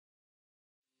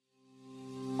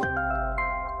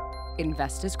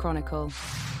Investors Chronicle.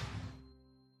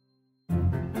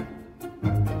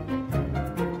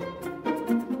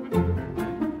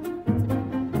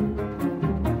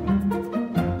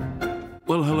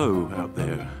 Well, hello out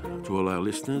there to all our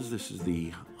listeners. This is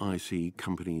the IC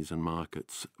Companies and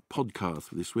Markets podcast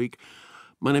for this week.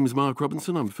 My name is Mark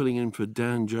Robinson. I'm filling in for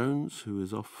Dan Jones, who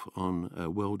is off on a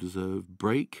well-deserved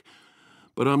break.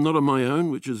 But I'm not on my own,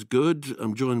 which is good.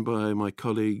 I'm joined by my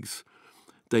colleagues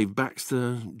Dave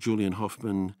Baxter, Julian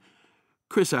Hoffman,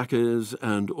 Chris Akers,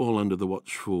 and all under the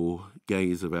watchful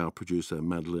gaze of our producer,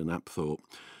 Madeline Apthorpe.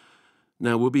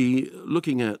 Now, we'll be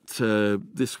looking at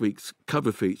this week's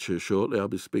cover feature shortly. I'll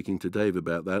be speaking to Dave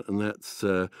about that, and that's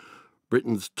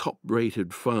Britain's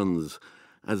top-rated funds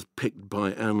as picked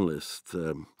by analysts.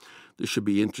 This should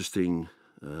be interesting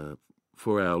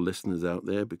for our listeners out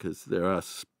there because there are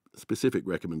specific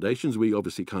recommendations. We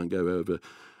obviously can't go over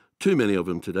too many of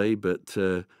them today, but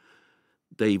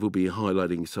Dave will be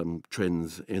highlighting some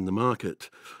trends in the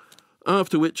market.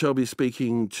 After which I'll be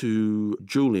speaking to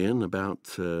Julian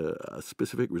about a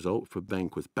specific result for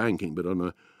Bankwest Banking, but on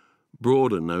a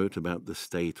broader note about the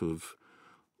state of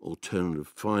alternative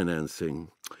financing.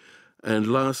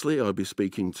 And lastly, I'll be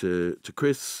speaking to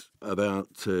Chris about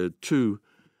two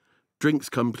drinks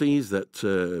companies that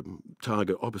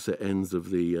target opposite ends of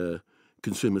the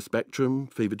consumer spectrum,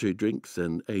 Fevertree Drinks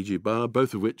and AG Barr,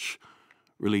 both of which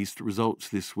released results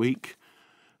this week.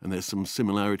 And there's some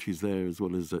similarities there as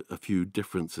well as a few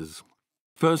differences.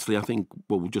 Firstly, I think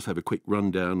we'll just have a quick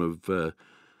rundown of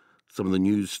some of the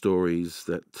news stories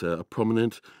that are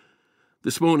prominent.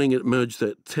 This morning it emerged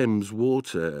that Thames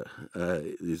Water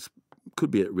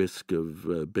could be at risk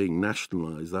of being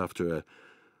nationalised after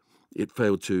it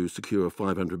failed to secure a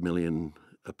 £500 million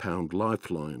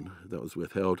lifeline that was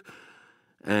withheld.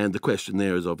 And the question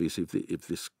there is obviously if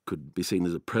this could be seen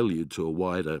as a prelude to a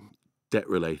wider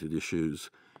debt-related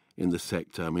issues in the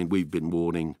sector. I mean, we've been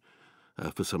warning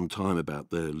for some time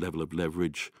about the level of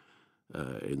leverage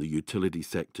in the utility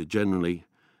sector generally,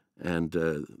 and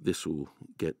this will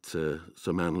get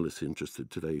some analysts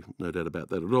interested today, no doubt about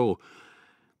that at all.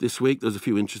 This week, there's a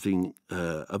few interesting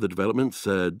other developments.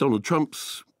 Donald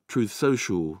Trump's Truth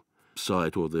Social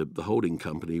site, or the holding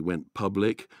company, went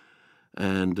public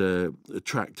and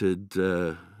attracted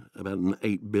about an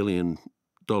 $8 billion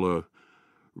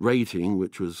rating,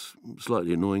 which was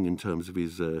slightly annoying in terms of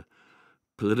his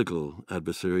political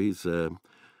adversaries.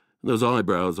 Those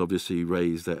eyebrows obviously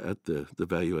raised at the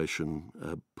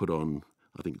valuation put on,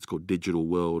 I think it's called Digital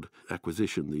World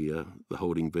Acquisition, the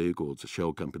holding vehicle. It's a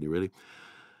shell company, really.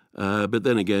 But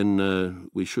then again,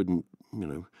 we shouldn't,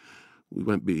 we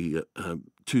won't be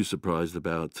too surprised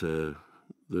about the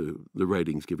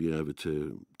ratings given over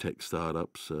to tech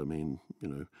startups. I mean,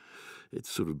 it's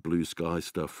sort of blue sky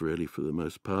stuff, really, for the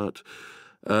most part.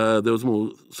 There was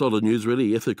more solid news,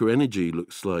 really. Ithaca Energy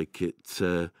looks like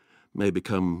it may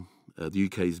become the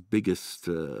UK's biggest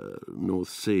North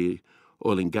Sea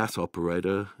oil and gas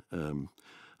operator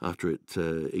after it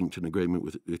inked an agreement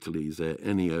with Italy's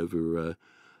Eni over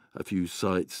a few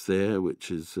sites there,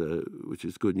 which is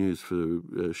good news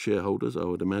for shareholders, I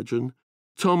would imagine.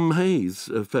 Tom Hayes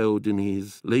failed in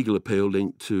his legal appeal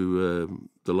linked to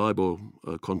the LIBOR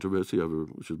controversy,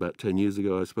 which was about 10 years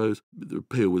ago, I suppose. The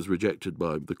appeal was rejected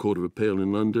by the Court of Appeal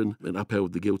in London and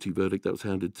upheld the guilty verdict that was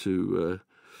handed to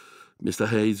Mr.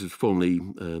 Hayes, who's formerly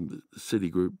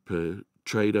Citigroup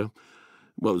trader.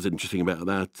 What was interesting about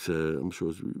that, I'm sure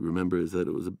as you remember, is that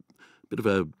it was a bit of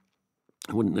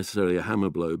I wouldn't necessarily a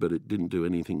hammer blow, but it didn't do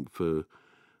anything for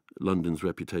London's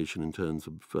reputation in terms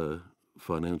of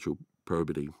financial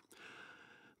probity.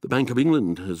 The Bank of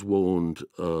England has warned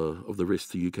of the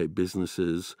risk to UK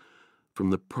businesses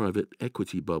from the private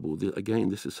equity bubble. Again,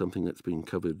 this is something that's been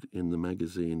covered in the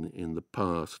magazine in the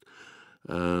past.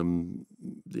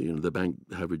 The bank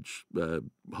have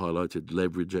highlighted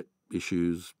leverage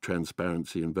issues,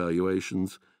 transparency and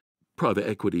valuations. Private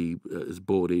equity is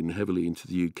bought in heavily into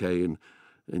the UK,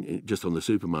 and just on the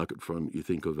supermarket front, you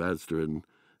think of Asda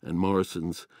and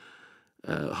Morrison's.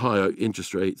 Higher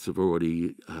interest rates have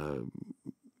already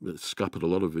scuppered a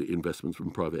lot of investments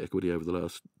from private equity over the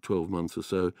last 12 months or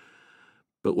so,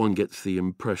 but one gets the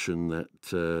impression that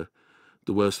the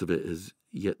worst of it is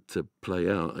yet to play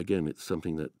out. Again, it's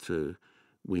something that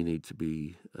we need to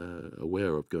be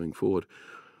aware of going forward.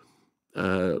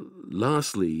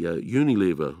 Lastly,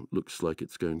 Unilever looks like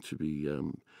it's going to be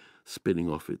spinning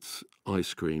off its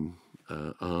ice cream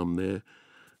arm there.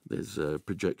 There's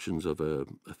projections of a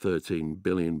 £13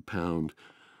 billion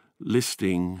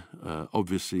listing.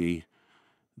 Obviously,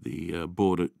 the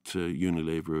board at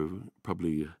Unilever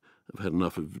probably have had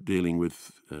enough of dealing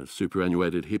with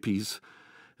superannuated hippies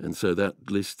And so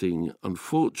that listing,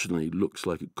 unfortunately, looks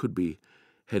like it could be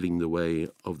heading the way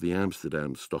of the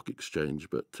Amsterdam Stock Exchange,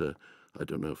 but I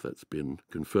don't know if that's been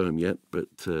confirmed yet, but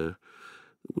it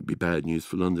would be bad news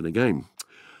for London again.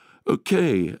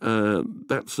 Okay,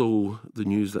 that's all the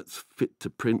news that's fit to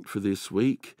print for this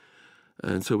week.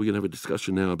 And so we're going to have a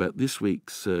discussion now about this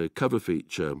week's cover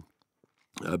feature,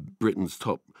 Britain's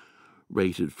top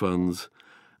rated funds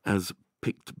as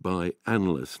picked by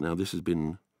analysts. Now, this has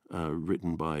been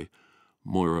written by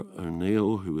Moira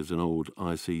O'Neill, who is an old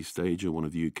IC stager, one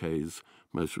of the UK's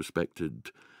most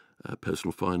respected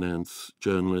personal finance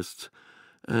journalists,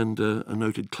 and a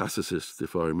noted classicist,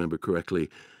 if I remember correctly.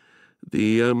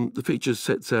 The feature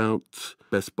sets out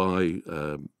Best Buy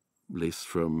lists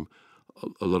from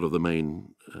a lot of the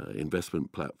main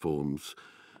investment platforms,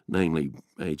 namely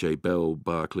AG Barr,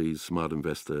 Barclays, Smart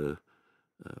Investor,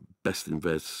 Best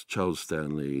Invest, Charles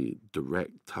Stanley,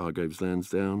 Direct, Hargreaves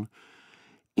Lansdown,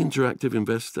 Interactive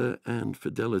Investor, and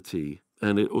Fidelity.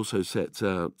 And it also sets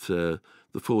out the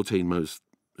 14 most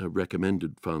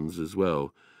recommended funds as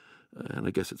well. And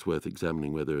I guess it's worth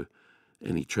examining whether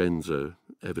any trends are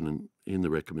evident in the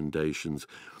recommendations.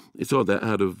 It's odd that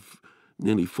out of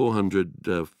nearly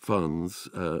 400 funds,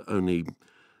 only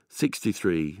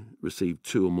 63 received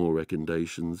 2 or more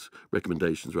recommendations,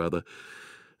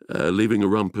 leaving a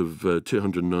rump of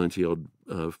 290 odd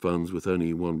funds with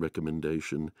only 1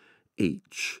 recommendation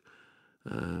each.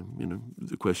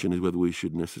 The question is whether we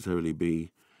should necessarily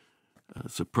be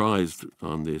surprised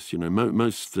on this.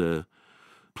 Most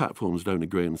platforms don't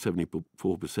agree on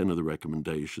 74% of the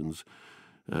recommendations,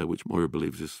 which Moira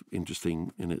believes is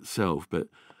interesting in itself. But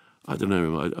I don't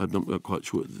know, I'm not quite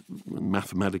sure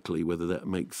mathematically whether that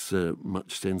makes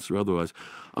much sense or otherwise.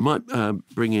 I might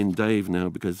bring in Dave now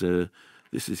because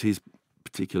this is his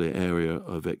particular area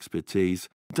of expertise.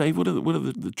 Dave, what are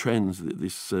the trends that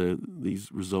these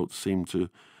results seem to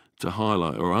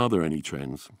highlight, or are there any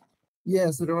trends?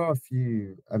 Yeah, so there are a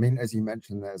few. I mean, as you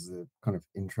mentioned, there's a kind of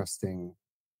interesting,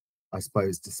 I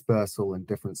suppose, dispersal and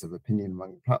difference of opinion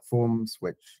among platforms,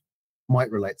 which might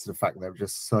relate to the fact there are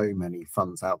just so many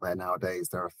funds out there nowadays.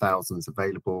 There are thousands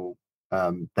available.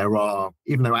 There are,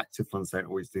 even though active funds don't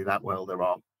always do that well, there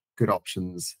are good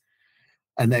options,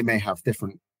 and they may have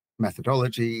different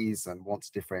methodologies and want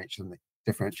to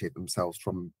differentiate themselves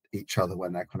from each other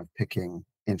when they're kind of picking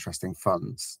interesting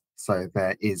funds. So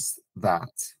there is that.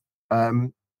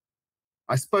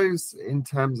 I suppose in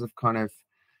terms of kind of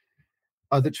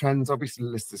other trends, obviously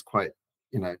the list is quite,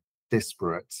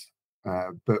 disparate,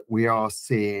 but we are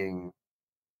seeing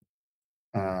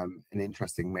an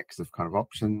interesting mix of kind of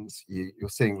options. You're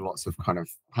seeing lots of kind of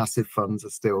passive funds are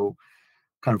still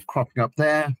kind of cropping up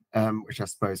there, which I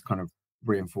suppose kind of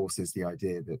reinforces the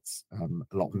idea that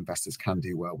a lot of investors can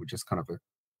do well with just kind of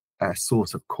a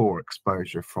sort of core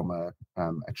exposure from a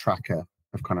tracker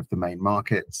of kind of the main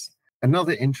markets.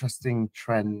 Another interesting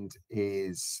trend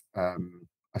is, I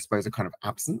suppose, a kind of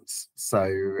absence.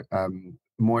 So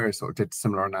Moira sort of did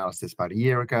similar analysis about a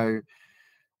year ago,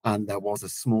 and there was a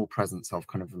small presence of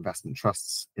kind of investment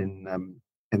trusts in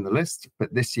the list.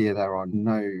 But this year there are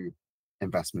no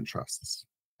investment trusts.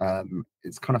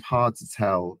 It's kind of hard to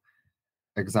tell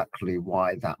exactly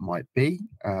why that might be.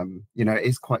 It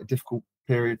is quite a difficult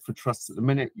period for trusts at the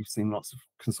minute. You've seen lots of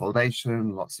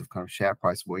consolidation, lots of kind of share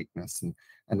price weakness and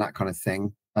that kind of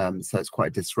thing. So it's quite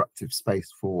a disruptive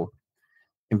space for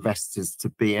investors to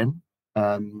be in.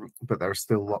 But there are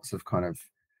still lots of kind of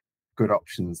good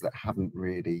options that haven't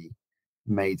really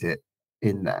made it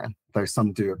in there, though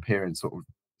some do appear in sort of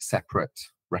separate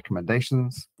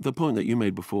recommendations. The point that you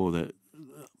made before that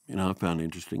I found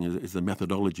interesting is the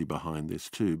methodology behind this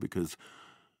too, because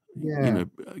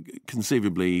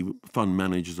conceivably fund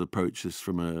managers approach this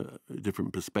from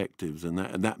different perspectives, and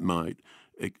that might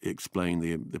explain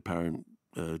the apparent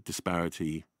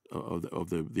disparity of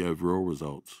the overall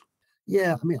results.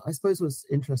 Yeah, I mean, I suppose what's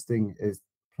interesting is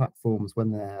platforms,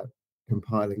 when they're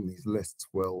compiling these lists,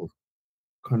 will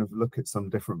kind of look at some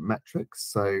different metrics.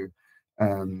 So,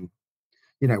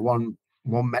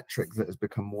 one metric that has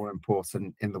become more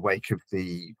important in the wake of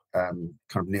the kind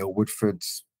of Neil Woodford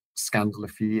scandal a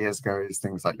few years ago is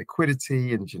things like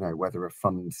liquidity and, whether a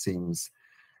fund seems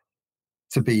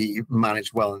to be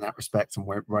managed well in that respect and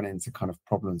won't run into kind of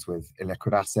problems with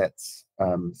illiquid assets.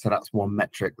 So that's one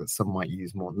metric that some might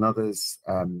use more than others.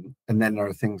 And then there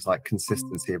are things like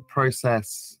consistency of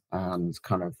process and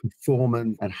kind of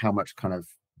performance and how much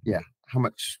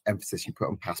emphasis you put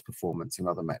on past performance and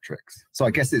other metrics. So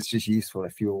I guess it's just useful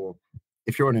if you're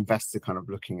an investor kind of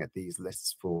looking at these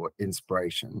lists for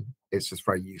inspiration. It's just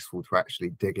very useful to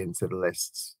actually dig into the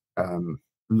lists,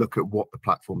 look at what the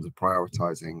platforms are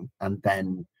prioritizing, and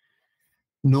then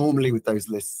normally with those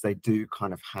lists, they do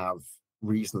kind of have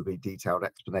reasonably detailed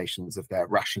explanations of their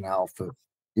rationale for,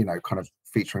 kind of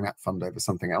featuring that fund over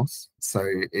something else. So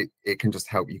it can just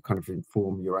help you kind of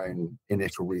inform your own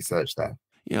initial research there.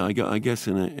 Yeah, I guess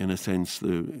in a sense,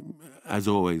 as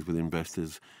always with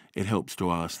investors, it helps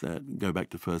to ask that, go back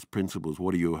to first principles.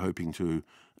 What are you hoping to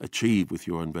achieve with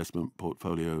your investment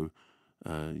portfolio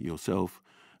yourself?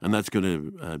 And that's going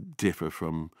to differ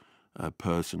from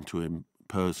person to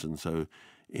person. So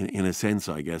in a sense,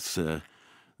 I guess,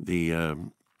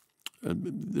 the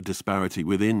disparity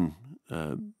within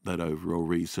that overall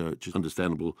research is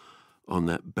understandable on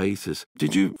that basis.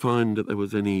 Did you find that there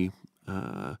was any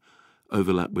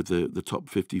overlap with the top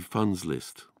 50 funds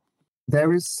list?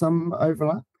 There is some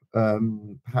overlap,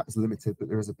 perhaps limited, but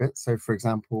there is a bit. So, for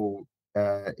example,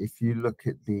 if you look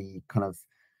at the kind of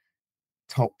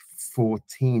top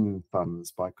 14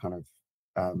 funds by kind of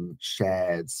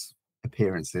shared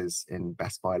appearances in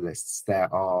Best Buy lists,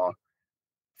 there are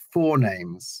 4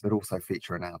 names that also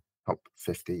feature in our top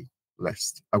 50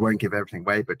 list. I won't give everything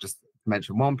away, but just to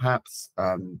mention one perhaps.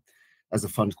 There's a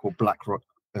fund called BlackRock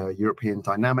European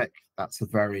Dynamic. That's a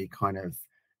very kind of,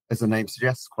 as the name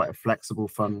suggests, quite a flexible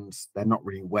fund. They're not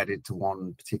really wedded to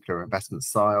one particular investment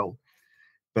style,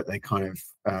 but they kind of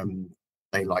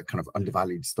they like kind of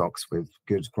undervalued stocks with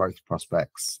good growth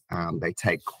prospects, and they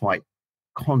take quite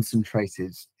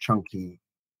concentrated, chunky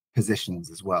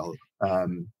positions as well.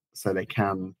 So they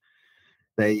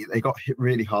got hit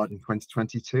really hard in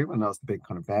 2022, and that was the big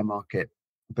kind of bear market.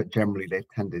 But generally, they've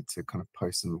tended to kind of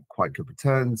post some quite good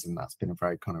returns, and that's been a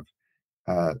very kind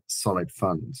of solid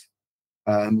fund.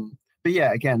 But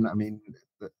yeah, again, I mean,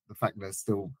 the fact that there's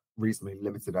still reasonably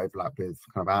limited overlap with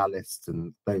kind of our list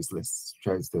and those lists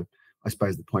shows I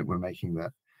suppose, the point we're making,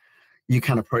 that you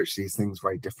can approach these things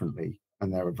very differently,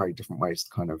 and there are very different ways to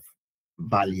kind of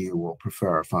value or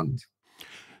prefer a fund.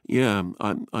 Yeah,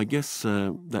 I guess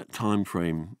that time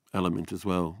frame element as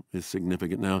well is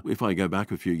significant. Now, if I go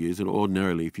back a few years, and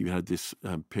ordinarily, if you had this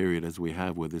period as we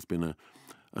have, where there's been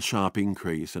a sharp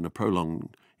increase and a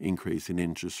prolonged increase in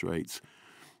interest rates,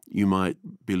 you might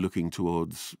be looking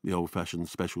towards the old-fashioned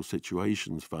special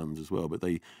situations funds as well, but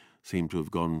they seem to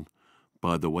have gone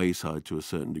by the wayside to a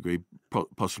certain degree,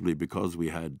 possibly because we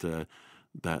had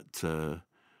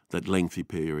that lengthy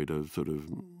period of sort of,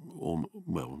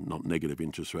 well, not negative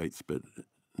interest rates, but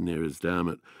near as damn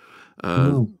it.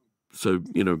 So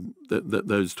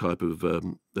those type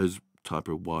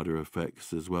of wider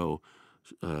effects as well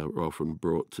are often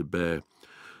brought to bear.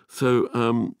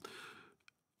 So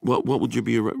what would you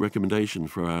be a recommendation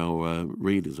for our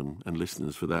readers and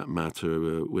listeners, for that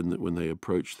matter, when they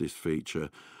approach this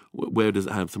feature? Where does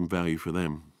it have some value for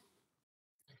them?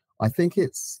 I think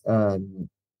it's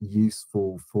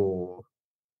useful for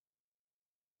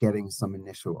getting some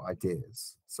initial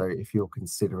ideas. So if you're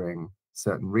considering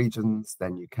certain regions,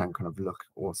 then you can kind of look,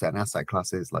 or certain asset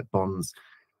classes like bonds,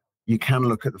 you can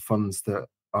look at the funds that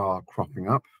are cropping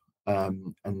up,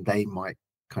 and they might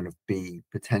kind of be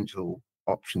potential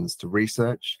options to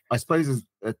research. I suppose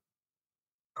a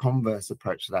converse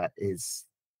approach to that is,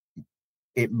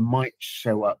 it might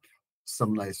show up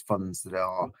some of those funds that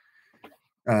are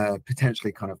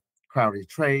potentially kind of crowded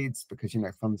trades, because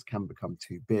funds can become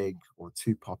too big or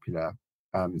too popular,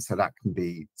 so that can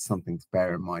be something to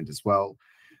bear in mind as well.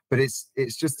 But it's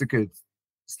just a good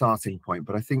starting point.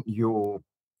 But I think your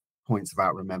points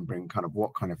about remembering kind of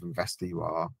what kind of investor you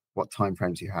are, what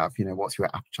timeframes you have, what's your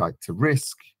appetite to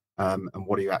risk, and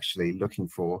what are you actually looking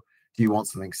for? Do you want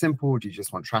something simple? Do you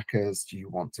just want trackers? Do you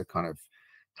want to kind of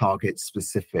target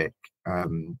specific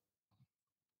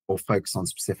or focus on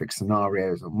specific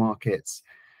scenarios or markets?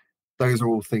 Those are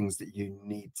all things that you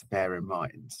need to bear in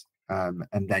mind.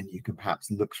 And then you can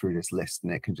perhaps look through this list,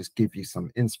 and it can just give you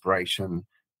some inspiration,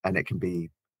 and it can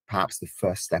be perhaps the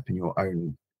first step in your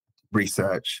own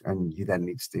research. And you then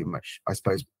need to do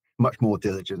much more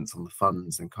diligence on the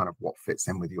funds and kind of what fits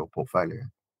in with your portfolio.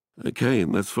 Okay,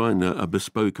 that's fine. A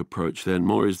bespoke approach then.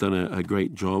 Maury's done a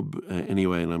great job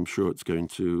anyway, and I'm sure it's going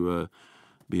to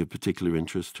be of particular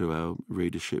interest to our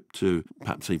readership too,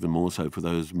 perhaps even more so for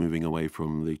those moving away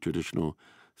from the traditional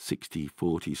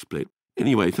 60-40 split.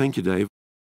 Anyway, thank you, Dave.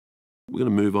 We're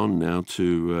going to move on now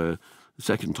to the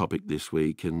second topic this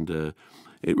week, and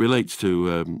it relates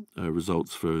to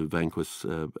results for Vanquis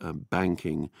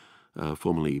Banking,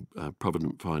 formerly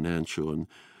Provident Financial, and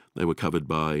they were covered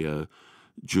by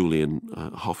Julian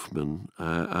Hoffman,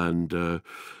 and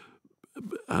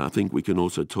I think we can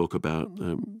also talk about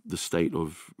the state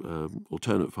of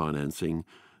alternate financing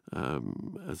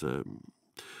as a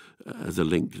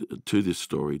link to this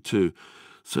story too.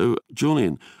 So,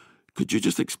 Julian, could you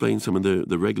just explain some of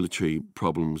the regulatory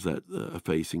problems that are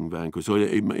facing Vanquis? Or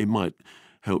it might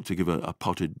help to give a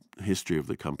potted history of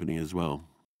the company as well.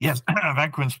 Yes,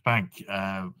 Vanquis Bank,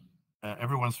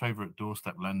 everyone's favorite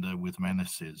doorstep lender with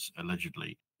menaces,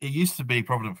 allegedly. It used to be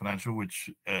Provident Financial, which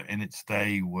in its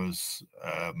day was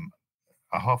a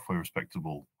halfway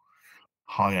respectable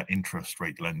higher interest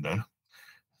rate lender.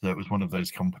 So it was one of those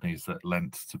companies that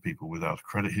lent to people without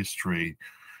credit history,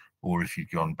 or if you'd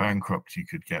gone bankrupt, you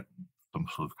could get some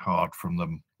sort of card from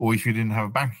them, or if you didn't have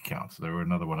a bank account. So they were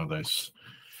another one of those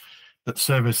that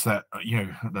service that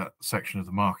that section of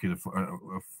the market of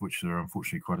which there are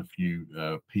unfortunately quite a few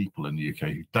people in the UK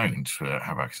who don't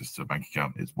have access to a bank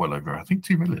account. It's well over, I think,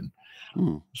 2 million.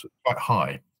 So quite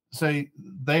high. So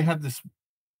they had this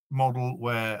model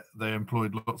where they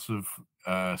employed lots of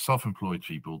self-employed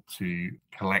people to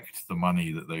collect the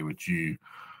money that they were due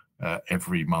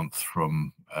every month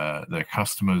from their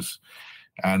customers,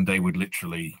 and they would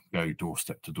literally go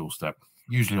doorstep to doorstep,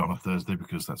 usually on a Thursday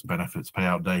because that's benefits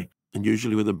payout day. And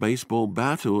usually with a baseball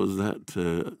bat, or was that?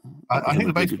 I think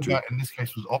the baseball bat in this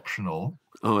case was optional.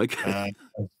 Oh, okay.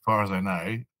 As far as I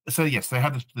know. So yes, they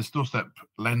had this doorstep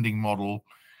lending model.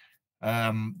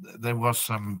 There was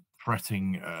some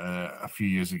fretting a few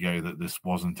years ago that this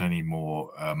wasn't any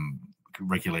more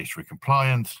regulatory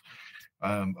compliant.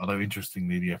 Although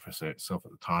interestingly, the FCA itself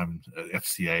at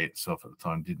the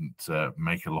time didn't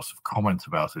make a lot of comment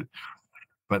about it,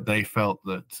 but they felt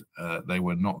that they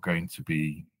were not going to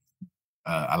be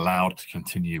allowed to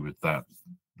continue with that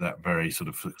very sort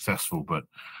of successful but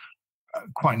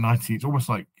quite 90s, it's almost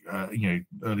like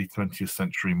early 20th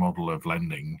century model of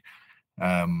lending.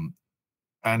 So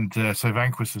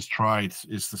Vanquis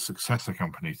is the successor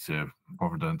company to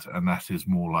Provident, and that is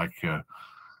more like a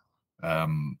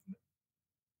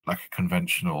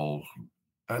conventional,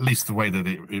 at least the way that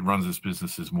it runs its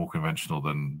business is more conventional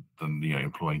than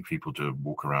employing people to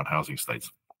walk around housing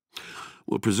estates.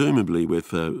 Well, presumably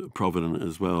with Provident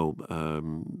as well,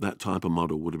 that type of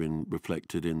model would have been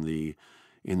reflected in the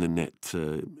net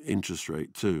interest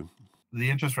rate too. The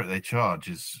interest rate they charge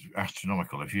is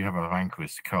astronomical. If you have a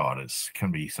Vanquis card, it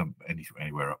can be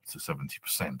anywhere up to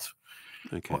 70%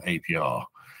 or APR,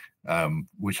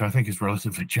 which I think is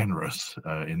relatively generous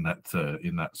in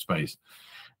that space.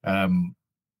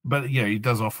 But it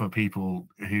does offer people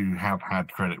who have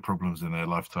had credit problems in their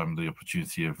lifetime the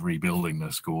opportunity of rebuilding their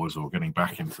scores or getting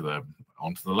back onto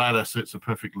the ladder. So it's a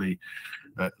perfectly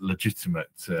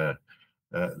legitimate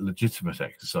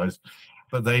exercise.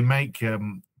 But they make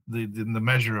the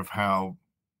measure of how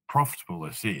profitable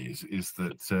this is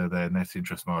that their net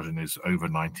interest margin is over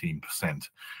 19%.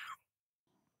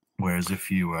 Whereas if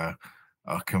you are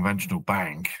a conventional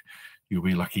bank, you'll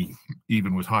be lucky,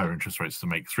 even with higher interest rates, to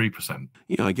make 3%.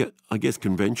 Yeah, I guess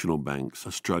conventional banks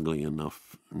are struggling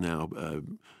enough now,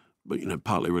 but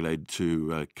partly related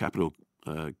to capital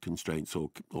constraints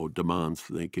or demands.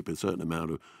 They keep a certain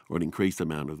amount or an increased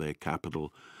amount of their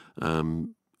capital.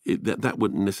 That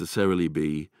wouldn't necessarily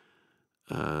be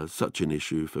such an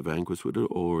issue for Vanquis, would it?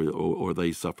 Or are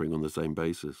they suffering on the same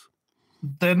basis?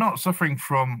 They're not suffering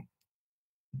from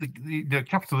the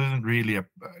capital isn't really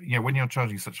when you're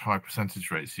charging such high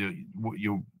percentage rates,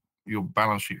 your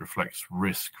balance sheet reflects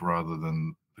risk rather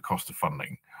than the cost of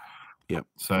funding. Yeah.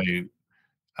 So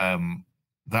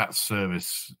that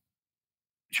service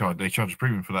they charge a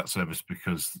premium for that service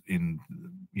because in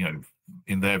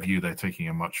their view they're taking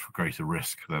a much greater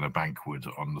risk than a bank would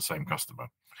on the same customer.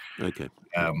 Okay.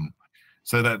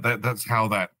 So that's how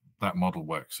that model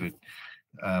works.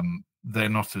 They're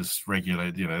not as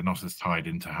regulated, they're not as tied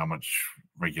into how much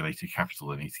regulated capital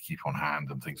they need to keep on hand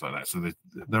and things like that. So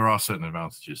there are certain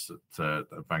advantages that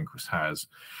Vanquis has.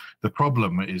 The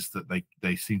problem is that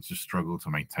they seem to struggle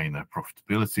to maintain their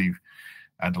profitability,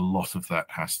 and a lot of that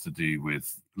has to do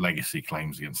with legacy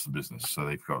claims against the business. So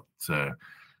they've got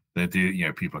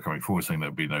people are coming forward saying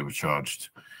they've been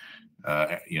overcharged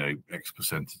X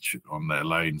percentage on their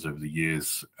loans over the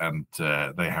years, and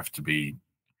they have to be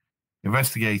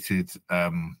investigated.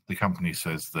 The company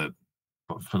says that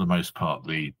for the most part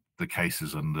the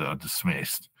cases are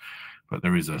dismissed, but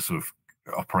there is a sort of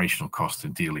operational cost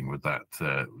in dealing with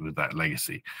that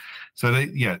legacy. So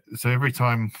so every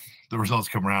time the results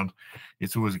come around,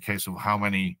 it's always a case of how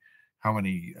many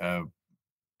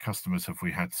customers have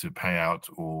we had to pay out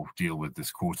or deal with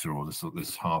this quarter or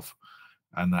this half,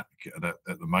 and that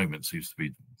at the moment seems to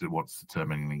be what's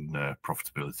determining the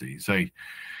profitability. So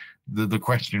the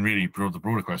question really, the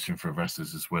broader question for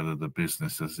investors is whether the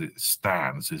business as it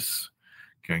stands is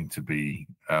going to be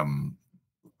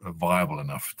viable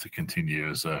enough to continue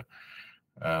as a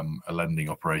a lending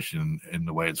operation in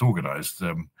the way it's organized.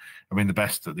 I mean, the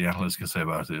best that the analysts can say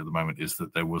about it at the moment is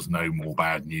that there was no more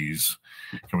bad news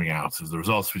coming out as the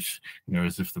results, which,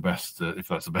 as if that's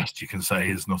the best you can say,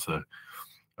 is not a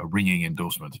ringing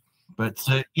endorsement. But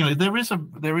there is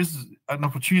an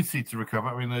opportunity to recover.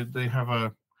 I mean, they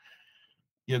have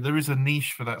there is a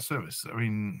niche for that service. I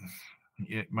mean,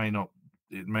 it may not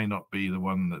be the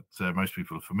one that most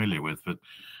people are familiar with, but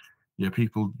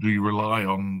people do rely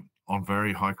on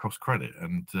very high cost credit,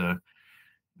 and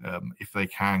if they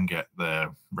can get their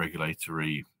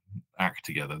regulatory act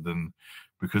together, then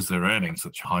because they're earning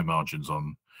such high margins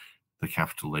on the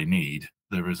capital they need,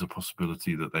 there is a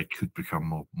possibility that they could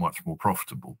become much more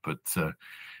profitable. But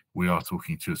we are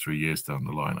talking 2 or 3 years down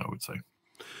the line, I would say.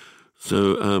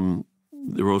 So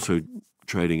they're also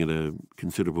trading at a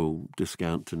considerable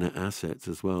discount to net assets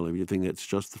as well. I mean, do you think that's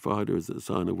justified, or is it a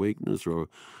sign of weakness, or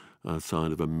a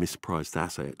sign of a mispriced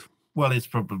asset? Well, it's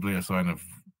probably a sign of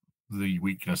the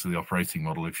weakness of the operating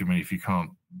model. If you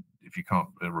can't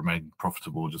remain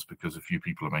profitable just because a few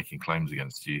people are making claims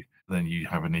against you, then you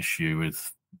have an issue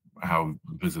with how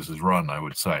the business is run, I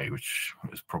would say, which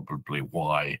is probably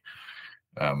why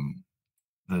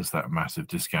there's that massive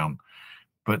discount.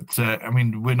 But I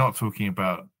mean, we're not talking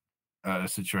about a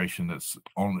situation that's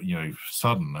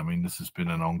sudden. I mean, this has been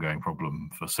an ongoing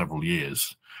problem for several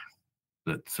years,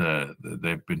 that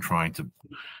they've been trying to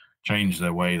change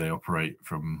their way they operate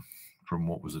from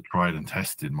what was a tried and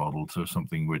tested model to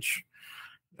something which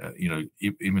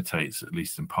imitates, at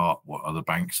least in part, what other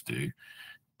banks do,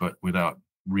 but without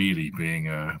really being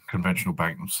a conventional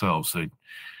bank themselves. So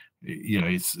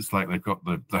it's like they've got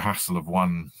the hassle of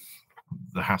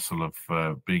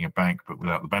being a bank, but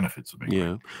without the benefits of being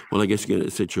a bank. Well, I guess you get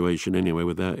a situation anyway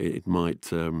with that. It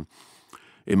might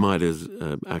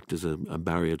act as a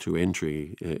barrier to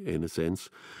entry in a sense.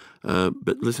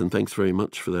 But listen, thanks very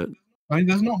much for that. I mean,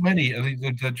 there's not many. I think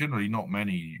there are generally not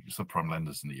many subprime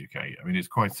lenders in the UK. I mean, it's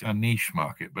quite a niche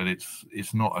market, but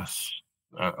it's not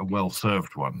a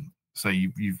well-served one. So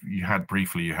you had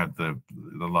the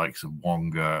likes of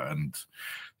Wonga and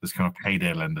this kind of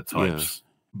payday lender types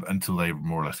until they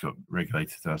more or less got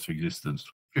regulated out of existence.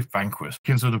 If Banquist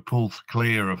can sort of pull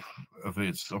clear of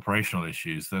its operational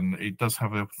issues, then it does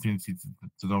have the opportunity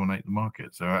to dominate the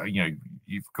market. So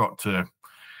you've got to.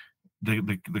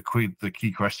 The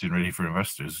key question really for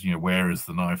investors, where is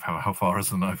the knife? How far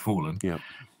has the knife fallen? Yeah.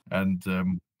 And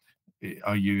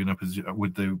are you in a position?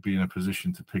 Would they be in a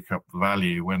position to pick up the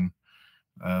value when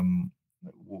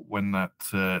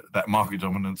that market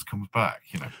dominance comes back?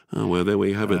 Oh well, there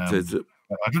we have it. I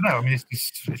don't know. I mean, it's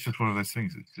just one of those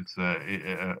things. It's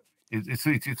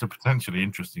a potentially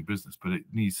interesting business, but it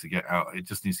needs to get out. It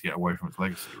just needs to get away from its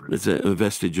legacy. Really. It's a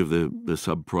vestige of the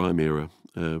subprime era.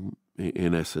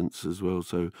 In essence as well,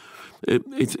 so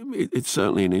it's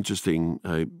certainly an interesting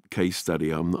case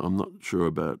study. I'm not sure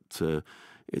about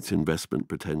its investment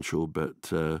potential,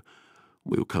 but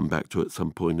we'll come back to it at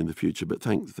some point in the future. But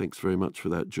thanks very much for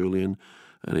that, Julian,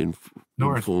 an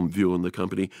informed view on the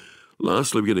company.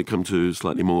 Lastly, we're going to come to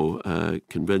slightly more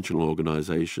conventional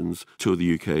organisations. Two of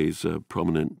the UK's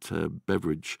prominent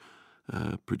beverage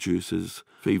producers,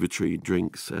 Fevertree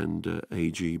Drinks and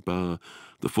AG Barr.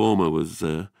 The former was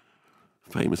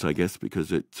famous, I guess,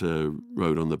 because it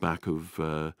rode on the back of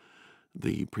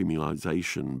the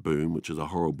premiumization boom, which is a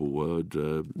horrible word,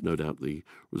 no doubt the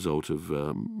result of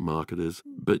marketers.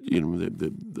 But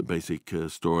the basic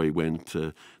story went,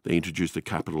 they introduced a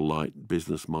capital light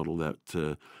business model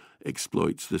that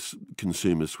exploits this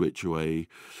consumer switch away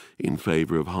in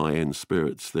favour of high-end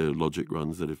spirits. Their logic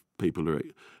runs that if people are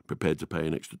prepared to pay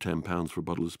an extra £10 for a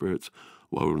bottle of spirits,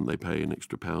 why wouldn't they pay an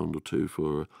extra £1 or £2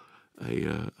 for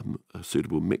a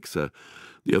suitable mixer?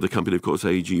 The other company, of course,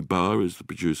 AG Barr, is the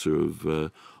producer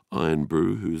of Iron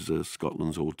Brew, who's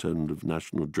Scotland's alternative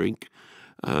national drink.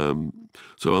 So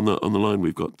on the line,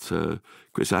 we've got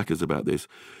Chris Akers about this.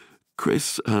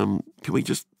 Chris, can we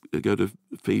just go to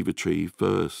Fevertree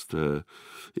first,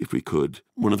 if we could?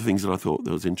 One of the things that I thought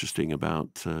that was interesting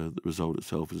about the result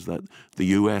itself is that the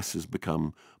US has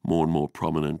become more and more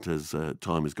prominent as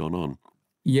time has gone on.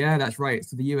 Yeah, that's right.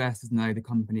 So the US is now the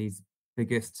company's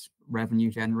biggest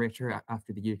revenue generator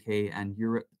after the UK and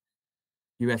Europe.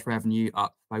 US revenue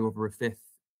up by over a fifth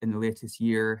in the latest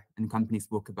year, and the company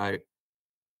spoke about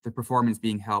the performance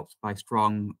being helped by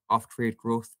strong off-trade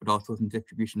growth, but also some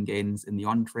distribution gains in the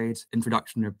on-trade.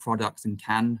 Introduction of products in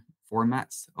can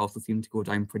formats also seemed to go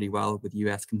down pretty well with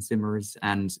US consumers,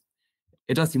 and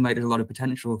it does seem like there's a lot of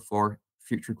potential for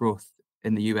future growth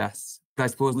in the US. But I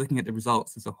suppose looking at the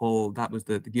results as a whole, that was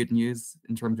the good news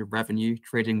in terms of revenue.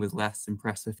 Trading was less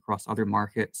impressive across other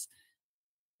markets.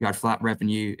 We had flat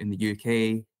revenue in the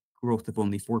UK, growth of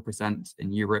only 4%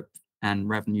 in Europe, and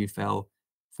revenue fell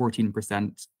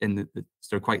 14% in the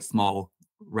sort of quite small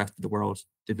rest of the world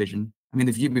division. I mean,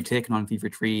 the view we've taken on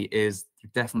Fevertree is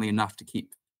definitely enough to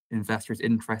keep investors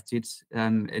interested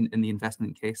in the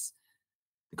investment case.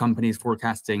 The company is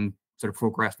forecasting sort of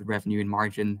progress with revenue and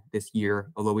margin this year,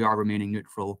 although we are remaining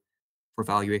neutral for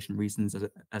valuation reasons,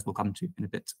 as we'll come to in a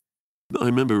bit. I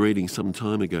remember reading some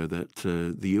time ago that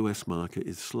the US market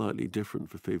is slightly different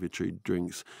for Fevertree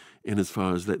drinks in as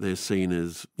far as that they're seen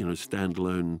as,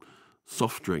 standalone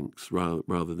soft drinks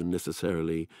rather than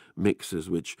necessarily mixers,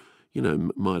 which,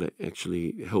 might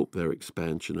actually help their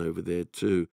expansion over there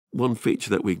too. One feature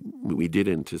that we did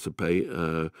anticipate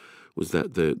was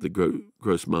that the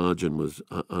gross margin was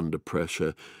under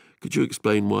pressure. Could you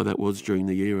explain why that was during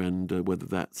the year and whether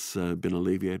that's been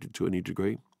alleviated to any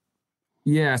degree?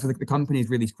 Yeah, so the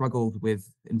company's really struggled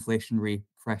with inflationary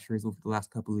pressures over the last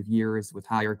couple of years, with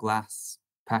higher glass,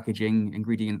 packaging,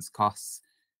 ingredients costs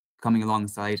coming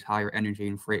alongside higher energy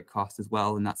and freight costs as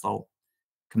well, and that's all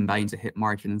combined to hit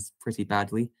margins pretty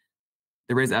badly.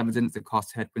 There is evidence that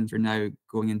cost headwinds are now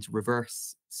going into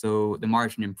reverse, so the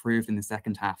margin improved in the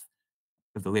second half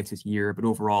of the latest year, but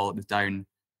overall it was down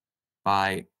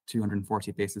by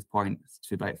 240 basis points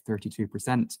to about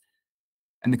 32%.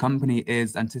 And the company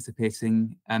is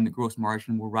anticipating the gross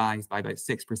margin will rise by about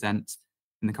 6%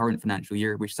 in the current financial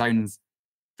year, which sounds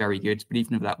very good. But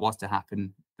even if that was to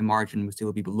happen, the margin would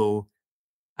still be below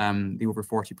the over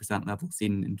 40% level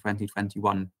seen in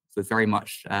 2021. So it's very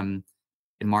much in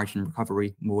margin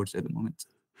recovery mode at the moment.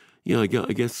 Yeah, I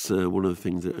guess one of the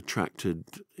things that attracted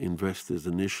investors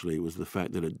initially was the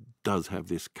fact that it does have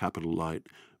this capital light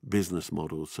business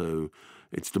model. So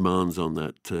its demands on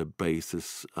that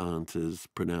basis aren't as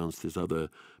pronounced as other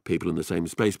people in the same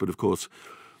space. But of course,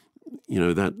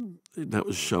 that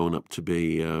was shown up to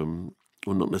be,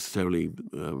 well, not necessarily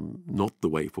not the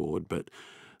way forward, but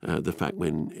the fact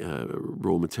when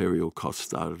raw material costs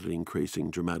started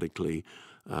increasing dramatically,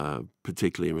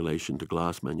 particularly in relation to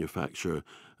glass manufacture,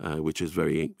 which is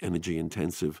very energy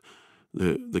intensive,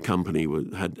 the company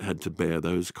had to bear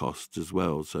those costs as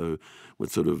well. So with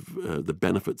sort of the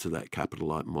benefits of that capital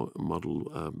light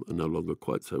model are no longer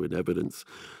quite so in evidence.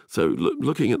 So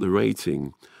looking at the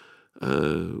rating,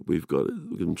 we've got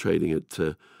them trading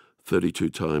at 32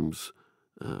 times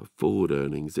forward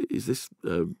earnings. Is this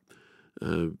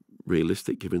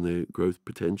realistic given their growth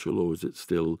potential, or is it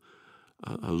still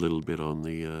a little bit on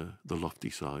the lofty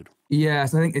side? Yeah,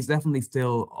 so I think it's definitely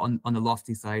still on the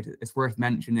lofty side. It's worth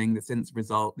mentioning that since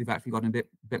result, they've actually gotten a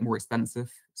bit more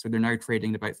expensive. So they're now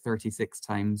trading about 36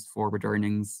 times forward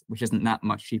earnings, which isn't that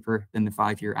much cheaper than the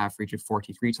 5-year average of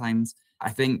 43 times.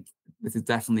 I think this is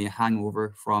definitely a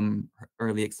hangover from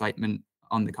early excitement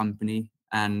on the company.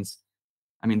 And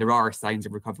I mean, there are signs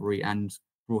of recovery and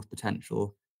growth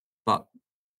potential, but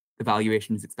the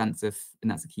valuation is expensive, and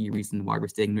that's a key reason why we're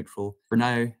staying neutral for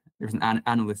now. There's an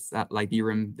analyst at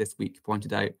Liberum this week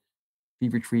pointed out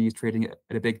Fevertree is trading at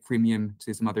a big premium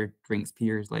to some other drinks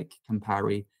peers like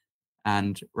Campari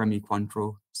and Remy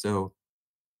Cointreau. So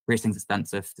racing's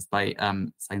expensive despite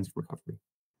signs of recovery.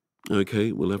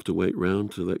 Okay, we'll have to wait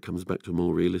round till that comes back to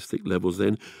more realistic levels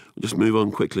then. We'll just move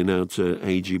on quickly now to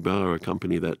AG Barr, a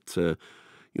company that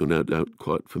you're no doubt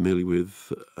quite familiar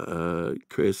with,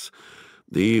 Chris.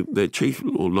 Their chief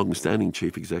or long-standing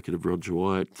chief executive, Roger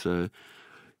White,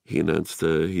 he announced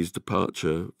his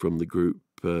departure from the group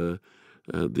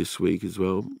this week as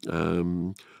well.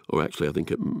 Or actually, I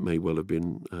think it may well have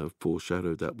been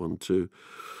foreshadowed, that one too.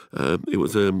 It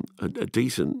was a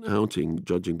decent outing,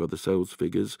 judging by the sales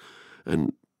figures.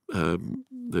 And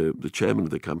the chairman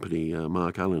of the company,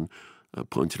 Mark Allen,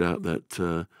 pointed out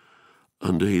that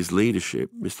under his leadership,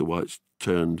 Mr. White's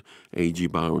turned AG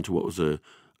Barr into what was a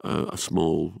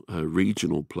small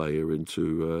regional player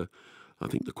into, I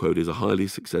think the quote is, a highly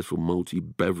successful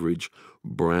multi-beverage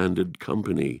branded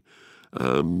company.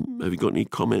 Have you got any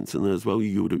comments on that as well?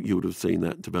 You would have seen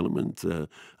that development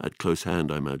at close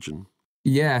hand, I imagine.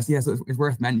 Yes. So it's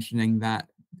worth mentioning that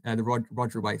the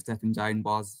Roger White stepping down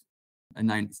was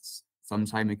announced some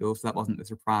time ago, so that wasn't a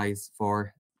surprise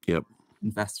for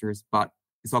investors. But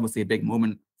it's obviously a big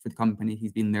moment for the company.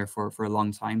 He's been there for a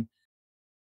long time.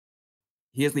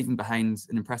 He is leaving behind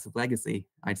an impressive legacy,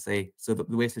 I'd say. So the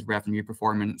latest revenue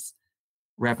performance,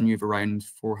 revenue of around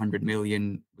 400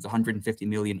 million, was 150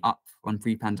 million up on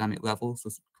pre-pandemic levels. So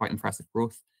it's quite impressive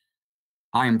growth.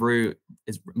 Iron Brew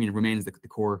remains the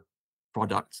core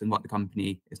product and what the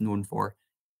company is known for.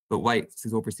 But White's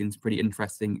has overseen some pretty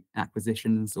interesting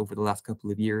acquisitions over the last couple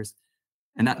of years.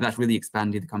 And that's really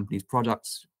expanded the company's product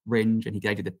range, and he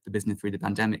guided the business through the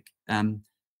pandemic.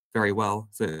 very well.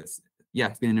 So it's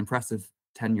been an impressive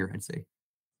tenure, I'd say.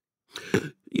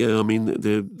 Yeah, I mean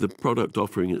the product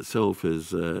offering itself is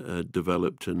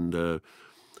developed, and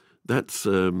that's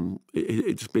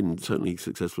it's been certainly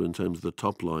successful in terms of the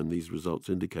top line. These results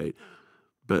indicate,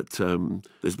 but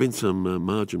there's been some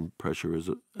margin pressure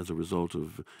as a result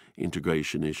of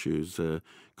integration issues.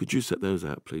 Could you set those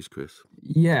out, please, Chris?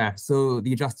 Yeah, so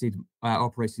the adjusted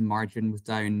operating margin was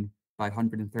down by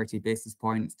 130 basis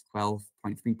points to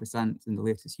 12.3% in the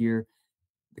latest year.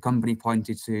 The company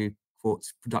pointed to,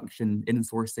 quote, production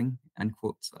insourcing, end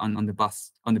quote, on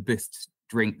the Boost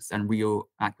drinks and Rio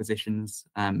acquisitions.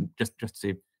 Just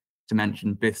to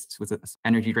mention, Boost was an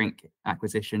energy drink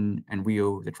acquisition and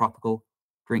Rio was a tropical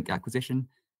drink acquisition.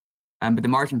 But the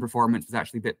margin performance was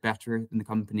actually a bit better than the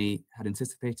company had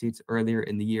anticipated earlier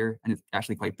in the year, and it's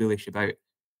actually quite bullish about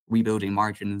rebuilding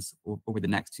margins over the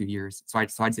next 2 years. So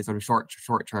I'd say sort of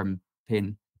short-term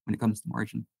pain when it comes to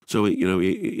margin. So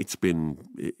it's been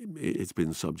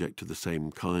subject to the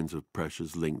same kinds of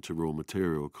pressures linked to raw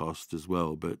material cost as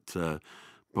well, but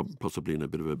possibly in a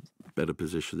bit of a better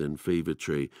position than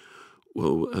Fevertree.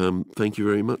 Well, thank you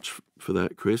very much for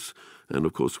that, Chris. And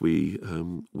of course, we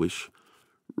wish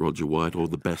Roger White all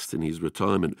the best in his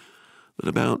retirement. That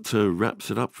about wraps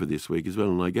it up for this week as well.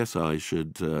 And I guess I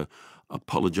should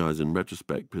apologise in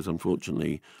retrospect, because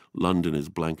unfortunately London is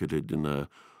blanketed in a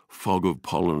fog of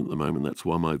pollen at the moment. That's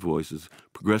why my voice has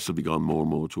progressively gone more and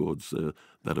more towards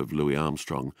that of Louis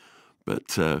Armstrong.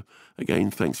 But again,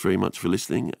 thanks very much for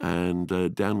listening. And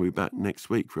Dan will be back next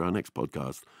week for our next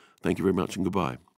podcast. Thank you very much and goodbye.